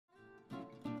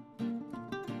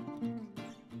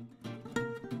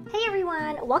Hey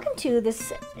everyone, welcome to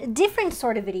this different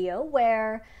sort of video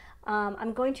where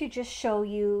I'm going to just show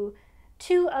you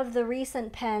two of the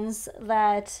recent pens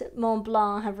that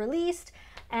Montblanc have released.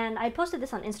 And I posted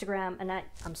this on Instagram and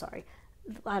I'm sorry,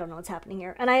 I don't know what's happening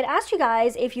here. And I had asked you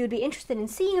guys if you'd be interested in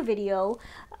seeing a video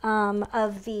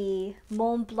of the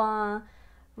Montblanc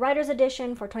Writer's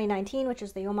Edition for 2019, which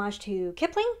is the Homage to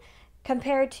Kipling,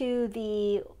 compared to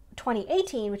the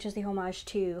 2018, which is the Homage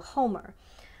to Homer.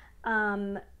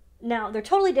 Now, they're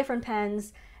totally different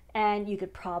pens, and you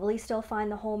could probably still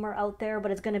find the Homer out there, but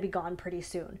it's going to be gone pretty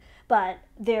soon. But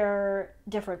they're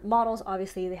different models.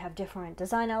 Obviously, they have different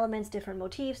design elements, different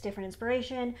motifs, different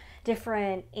inspiration,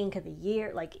 different ink of the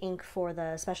year, like ink for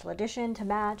the special edition to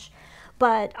match.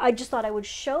 But I just thought I would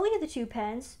show you the two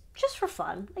pens just for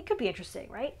fun. It could be interesting,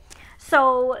 right?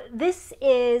 So this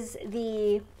is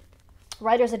the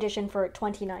Writer's Edition for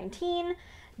 2019.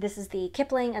 This is the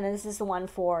Kipling, and then this is the one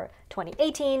for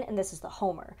 2018, and this is the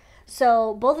Homer.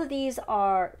 So both of these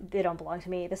they don't belong to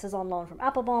me. This is on loan from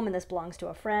Appelboom, and this belongs to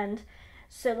a friend.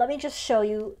 So let me just show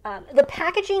you. The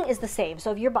packaging is the same.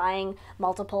 So if you're buying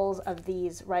multiples of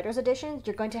these Writer's Editions,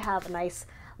 you're going to have a nice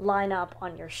lineup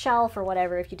on your shelf or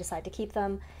whatever if you decide to keep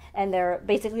them. And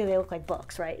they look like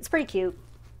books, right? It's pretty cute.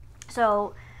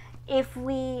 So if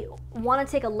we want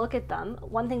to take a look at them,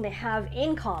 one thing they have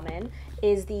in common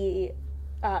is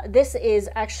this is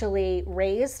actually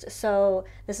raised, so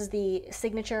this is the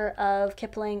signature of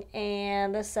Kipling,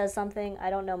 and this says something. I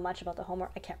don't know much about the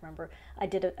Homer. I can't remember. I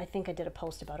think I did a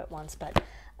post about it once, but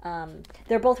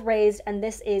they're both raised, and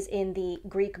this is in the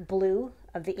Greek blue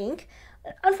of the ink.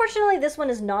 Unfortunately, this one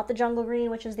is not the jungle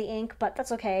green, which is the ink, but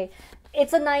that's okay.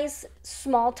 It's a nice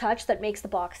small touch that makes the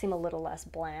box seem a little less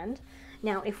bland.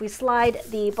 Now, if we slide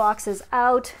the boxes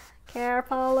out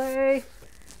carefully,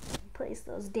 place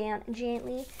those down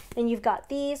gently, then you've got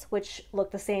these, which look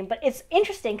the same, but it's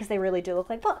interesting because they really do look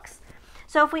like books.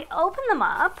 So if we open them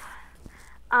up,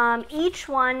 each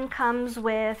one comes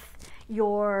with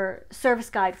your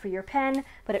service guide for your pen,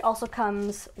 but it also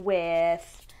comes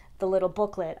with the little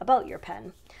booklet about your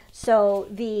pen. So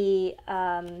the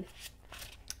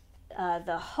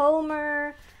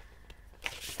Homer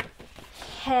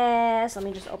has, let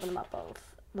me just open them up both.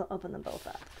 We'll open them both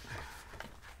up.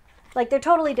 Like, they're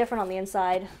totally different on the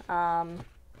inside.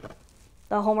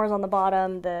 The Homer's on the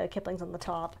bottom, the Kipling's on the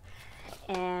top.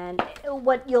 And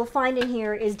what you'll find in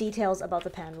here is details about the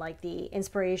pen, like the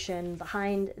inspiration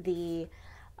behind the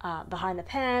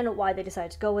pen, why they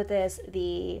decided to go with this,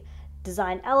 the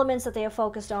design elements that they have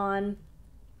focused on.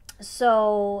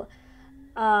 So,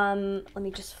 let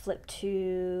me just flip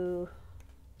to...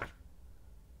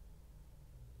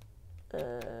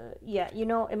 yeah, you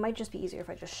know, it might just be easier if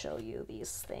I just show you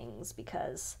these things,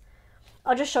 because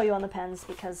I'll just show you on the pens,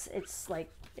 because it's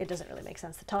like, it doesn't really make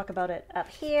sense to talk about it up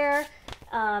here.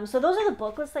 So those are the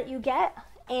booklets that you get,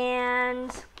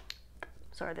 and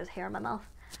sorry, there's hair in my mouth.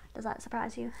 Does that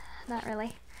surprise you? Not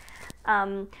really.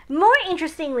 More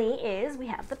interestingly is we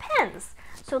have the pens.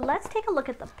 So let's take a look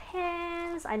at the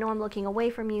pens. I know I'm looking away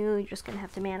from you. You're just gonna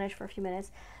have to manage for a few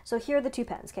minutes. So here are the two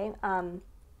pens, okay?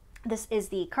 This is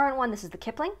the current one, this is the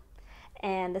Kipling,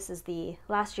 and this is the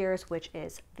last year's, which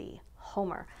is the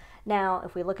Homer. Now,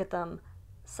 if we look at them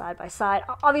side by side,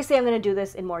 obviously I'm going to do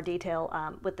this in more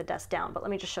detail with the desk down, but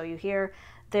let me just show you here.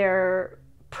 They're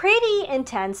pretty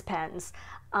intense pens.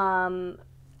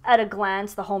 At a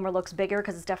glance, the Homer looks bigger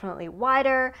because it's definitely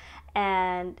wider,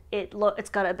 and it's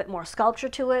got a bit more sculpture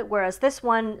to it, whereas this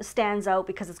one stands out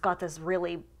because it's got this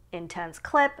really intense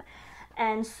clip.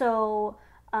 And so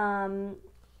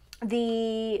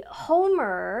the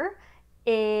Homer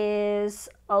is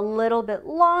a little bit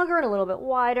longer and a little bit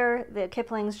wider. The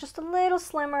Kipling's just a little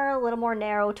slimmer, a little more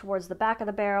narrow towards the back of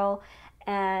the barrel.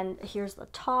 And here's the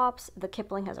tops. The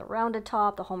Kipling has a rounded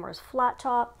top. The Homer is flat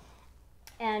top.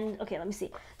 And okay, let me see.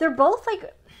 They're both,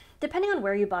 like, depending on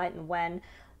where you buy it and when,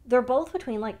 they're both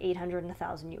between like 800 and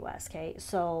 1,000 US, okay?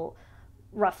 So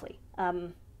roughly. I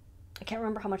can't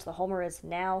remember how much the Homer is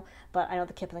now, but I know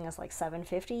the Kipling is like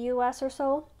 750 US or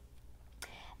so.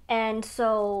 And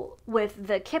so with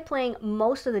the Kipling,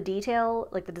 most of the detail,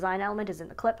 like the design element, is in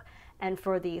the clip. And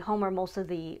for the Homer, most of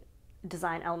the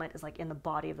design element is like in the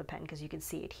body of the pen, because you can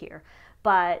see it here.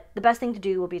 But the best thing to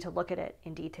do will be to look at it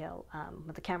in detail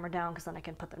with the camera down, because then I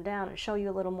can put them down and show you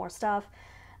a little more stuff.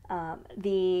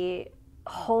 The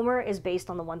Homer is based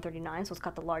on the 139, so it's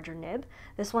got the larger nib.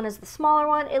 This one is the smaller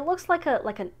one. It looks like a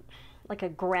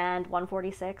grand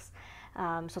 146.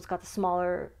 So it's got the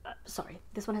smaller, sorry,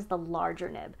 this one has the larger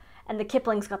nib, and the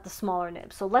Kipling's got the smaller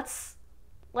nib. So let's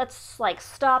let's like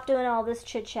stop doing all this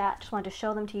chit chat. Just wanted to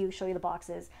show them to you, show you the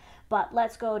boxes. But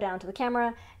let's go down to the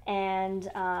camera,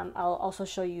 and I'll also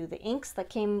show you the inks that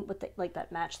came with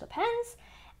that match the pens.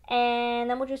 And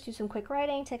then we'll just do some quick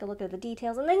writing, take a look at the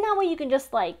details, and then that way you can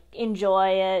just like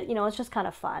enjoy it. You know, it's just kind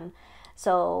of fun.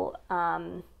 So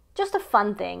just a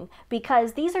fun thing,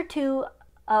 because these are two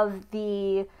of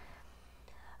the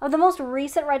most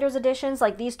recent writers editions.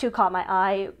 Like, these two caught my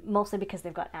eye mostly because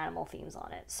they've got animal themes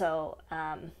on it. So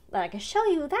I can show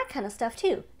you that kind of stuff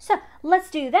too. So let's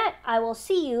do that. I will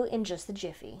see you in just a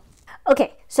jiffy.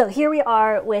 Okay, so here we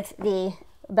are with the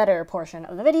better portion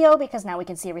of the video, because now we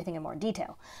can see everything in more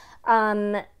detail.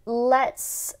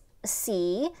 Let's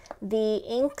see. The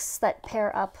inks that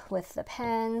pair up with the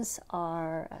pens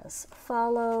are as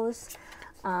follows.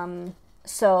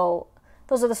 So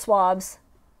those are the swabs.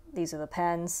 These are the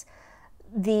pens.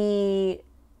 Neither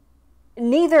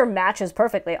matches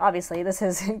perfectly, obviously. This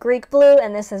is Greek blue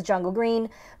and this is jungle green,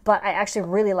 but I actually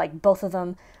really like both of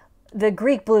them. The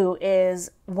Greek blue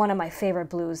is one of my favorite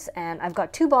blues, and I've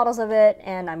got 2 bottles of it,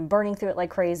 and I'm burning through it like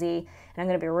crazy, and I'm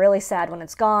going to be really sad when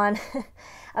it's gone.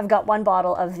 I've got 1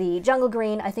 bottle of the jungle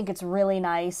green. I think it's really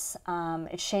nice.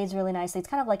 It shades really nicely. It's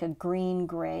kind of like a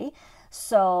green-gray,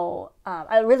 so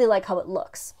I really like how it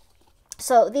looks.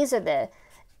 So these are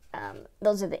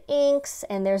those are the inks,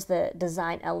 and there's the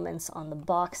design elements on the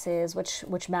boxes,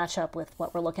 which match up with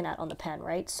what we're looking at on the pen,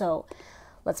 right? So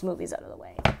let's move these out of the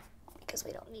way, because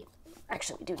we don't need...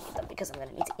 Actually, we do need them, because I'm going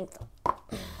to need to ink them.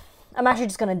 I'm actually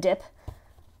just going to dip,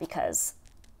 because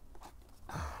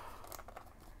I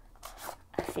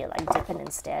feel like dipping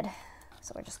instead.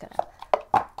 So we're just going to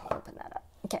open that up.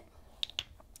 Okay.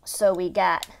 So we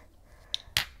got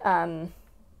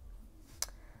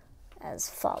as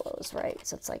follows, right?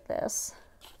 So it's like this.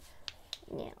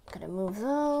 Yeah, I'm going to move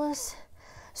those.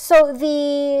 So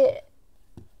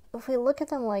if we look at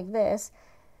them like this,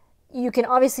 you can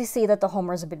obviously see that the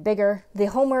Homer is a bit bigger. The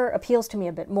Homer appeals to me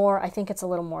a bit more. I think it's a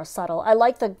little more subtle. I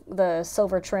like the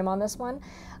silver trim on this one.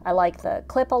 I like the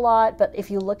clip a lot, but if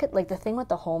you look at like the thing with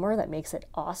the Homer that makes it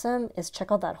awesome is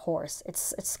check out that horse.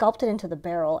 It's sculpted into the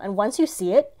barrel, and once you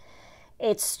see it,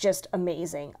 it's just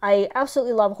amazing. I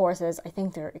absolutely love horses. I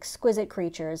think they're exquisite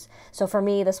creatures. So for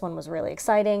me, this one was really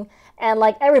exciting. And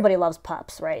like, everybody loves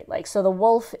pups, right? Like, so the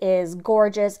wolf is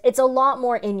gorgeous. It's a lot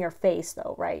more in your face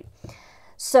though, right?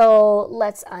 So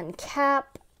let's uncap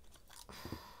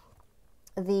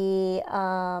the,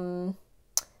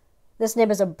 this nib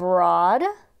is a broad,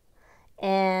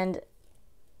 and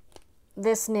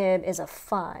this nib is a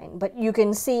fine, but you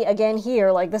can see again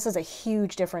here, like, this is a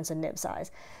huge difference in nib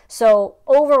size. So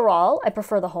overall, I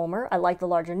prefer the Homer. I like the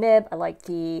larger nib. I like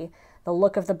the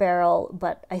look of the barrel,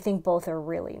 but I think both are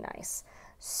really nice.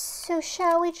 So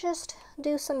shall we just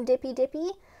do some dippy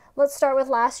dippy? Let's start with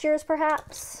last year's,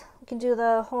 perhaps. We can do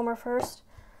the Homer first.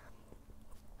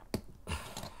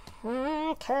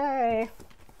 Okay.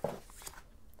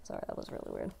 Sorry, that was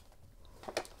really weird.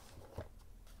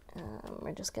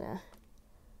 We're just gonna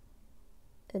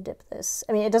dip this.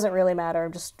 I mean, it doesn't really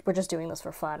matter. We're just doing this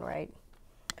for fun, right?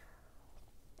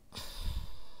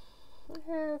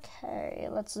 Okay,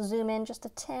 let's zoom in just a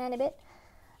tiny bit.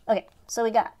 Okay, so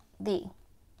we got the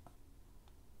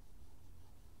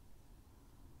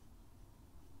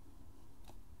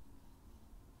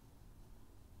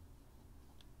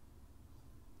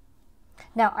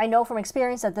Now, I know from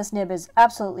experience that this nib is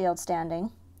absolutely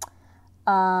outstanding.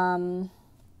 And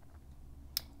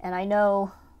I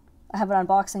know I have an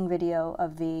unboxing video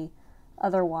of the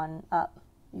other one up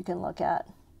you can look at.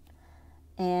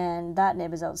 And that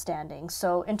nib is outstanding.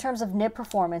 So in terms of nib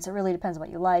performance, it really depends on what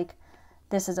you like.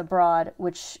 This is a broad,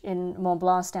 which in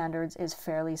Montblanc standards is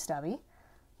fairly stubby.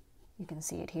 You can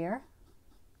see it here.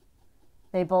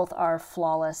 They both are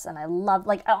flawless, and I love,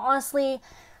 like, honestly,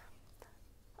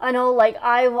 I know, like,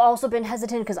 I've also been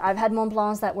hesitant because I've had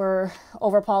Montblancs that were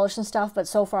over-polished and stuff, but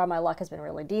so far my luck has been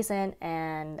really decent,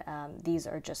 and these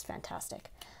are just fantastic.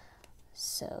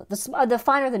 So the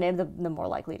finer the nib, the more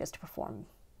likely it is to perform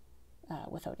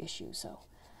without issue. So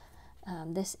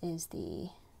this is the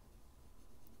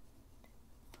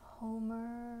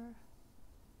Homer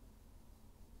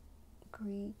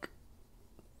Greek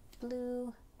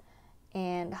blue.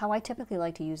 And how I typically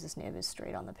like to use this nib is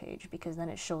straight on the page, because then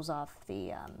it shows off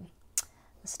the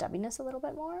stubbiness a little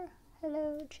bit more.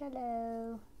 Hello,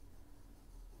 cello.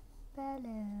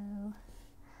 Hello.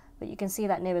 But you can see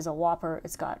that nib is a whopper.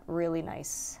 It's got really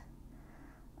nice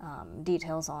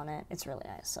details on it. It's really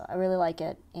nice. So I really like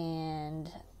it.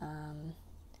 And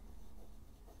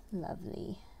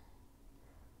lovely.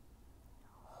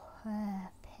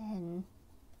 Pen.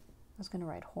 I was going to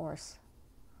write horse.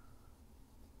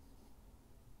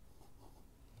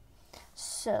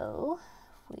 So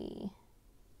if we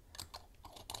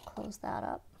close that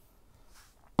up,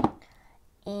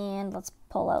 and let's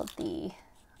pull out the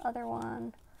other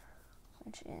one,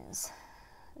 which is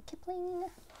the Kipling.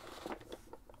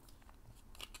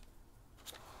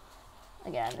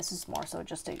 Again, this is more so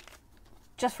just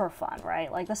for fun,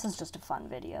 right? Like, this is just a fun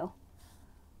video.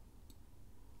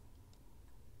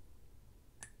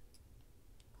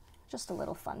 Just a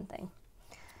little fun thing.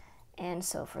 And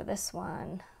so for this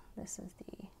one, this is the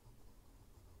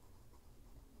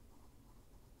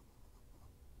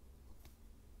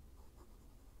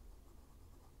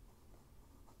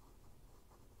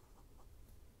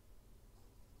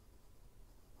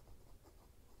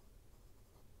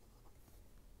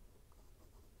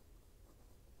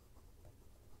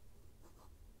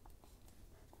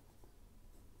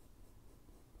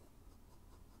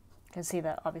you can see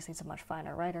that obviously it's a much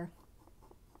finer writer.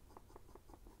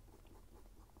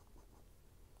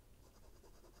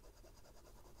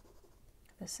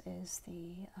 This is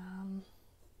the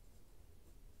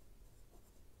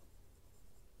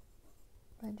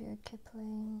Rudyard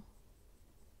Kipling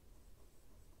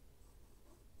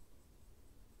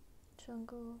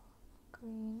Jungle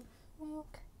Green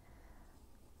Ink.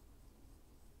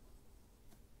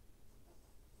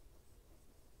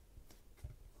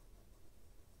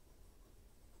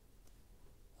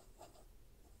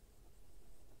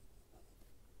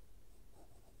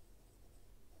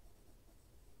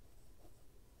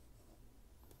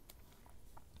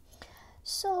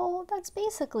 So that's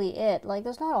basically it. Like,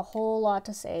 there's not a whole lot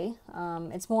to say.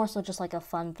 It's more so just like a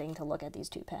fun thing to look at these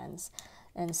two pens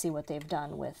and see what they've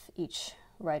done with each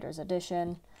writer's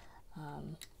edition.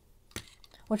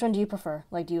 Which one do you prefer?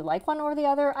 Like, do you like one over the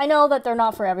other? I know that they're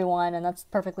not for everyone, and that's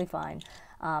perfectly fine.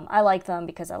 I like them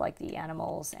because I like the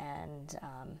animals, and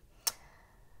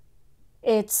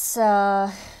it's...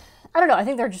 I don't know, I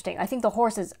think they're interesting. I think the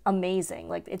horse is amazing.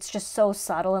 Like, it's just so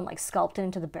subtle and like sculpted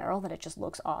into the barrel that it just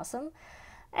looks awesome.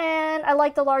 And I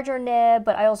like the larger nib,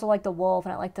 but I also like the wolf,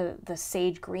 and I like the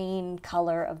sage green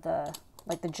color of the,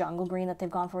 like the jungle green that they've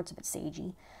gone for. It's a bit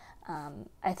sagey.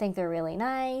 I think they're really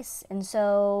nice, and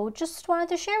so just wanted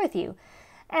to share with you.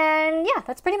 And yeah,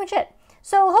 that's pretty much it.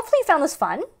 So hopefully you found this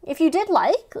fun. If you did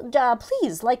like,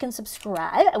 please like and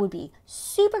subscribe. I would be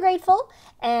super grateful.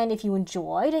 And if you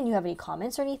enjoyed and you have any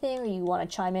comments or anything, or you want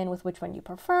to chime in with which one you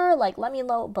prefer, like, let me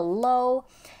know below.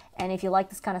 And if you like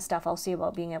this kind of stuff, I'll see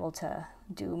about being able to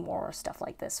do more stuff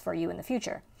like this for you in the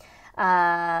future.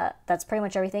 That's pretty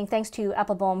much everything. Thanks to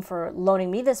Appelboom for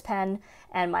loaning me this pen,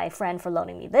 and my friend for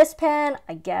loaning me this pen.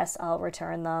 I guess I'll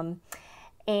return them.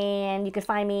 And you can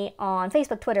find me on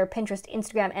Facebook, Twitter, Pinterest,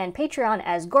 Instagram, and Patreon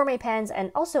as Gourmet Pens,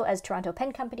 and also as Toronto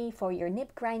Pen Company for your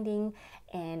nib grinding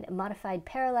and modified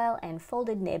parallel and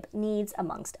folded nib needs,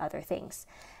 amongst other things.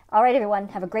 All right, everyone,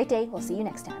 have a great day. We'll see you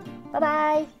next time.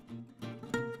 Bye-bye.